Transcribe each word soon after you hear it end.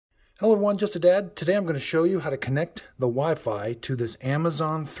Hello everyone, Just a Dad. Today I'm going to show you how to connect the Wi-Fi to this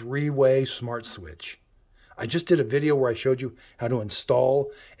Amazon 3-way smart switch. I just did a video where I showed you how to install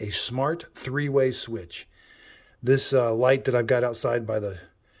a smart 3-way switch. This light that I've got outside by the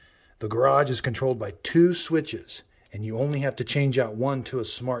garage is controlled by 2 switches, and you only have to change out one to a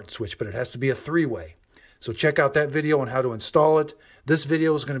smart switch, but it has to be a 3-way. So check out that video on how to install it. This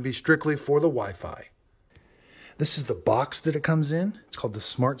video is going to be strictly for the Wi-Fi. This is the box that it comes in. It's called the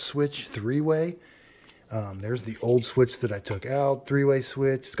Smart Switch 3-way. There's the old switch that I took out, 3-way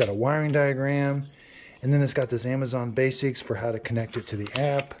switch. It's got a wiring diagram. And then it's got this Amazon Basics for how to connect it to the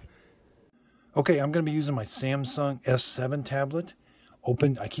app. Okay, I'm going to be using my Samsung S7 tablet.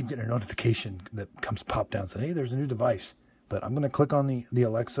 I keep getting a notification that comes pop down saying, hey, there's a new device. But I'm going to click on the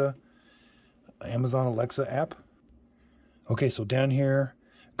Alexa, Amazon Alexa app. Okay, so down here,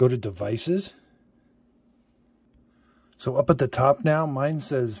 go to Devices. So up at the top now, mine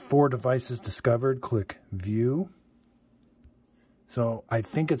says 4 devices discovered. Click View. So I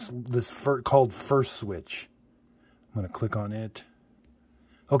think it's this called First Switch. I'm going to click on it.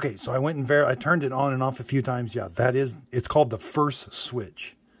 Okay, so I went and I turned it on and off a few times. Yeah, it's called the First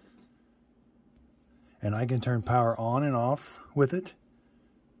Switch. And I can turn power on and off with it.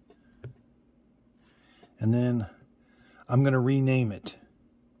 And then I'm going to rename it.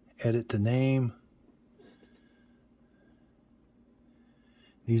 Edit the name.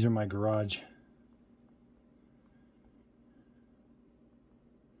 These are my garage.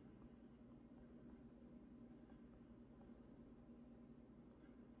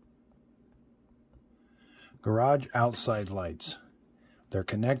 Garage outside lights. They're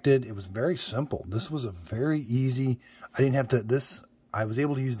connected. It was very simple. This was a very easy. I was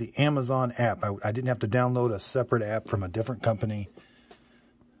able to use the Amazon app. I didn't have to download a separate app from a different company.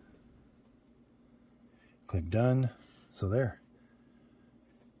 Click done. So there.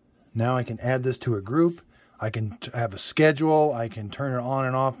 Now I can add this to a group. I can have a schedule. I can turn it on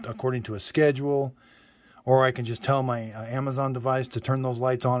and off according to a schedule. Or I can just tell my Amazon device to turn those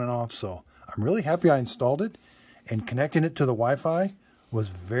lights on and off. So I'm really happy I installed it. And connecting it to the Wi-Fi was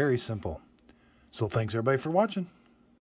very simple. So thanks everybody for watching.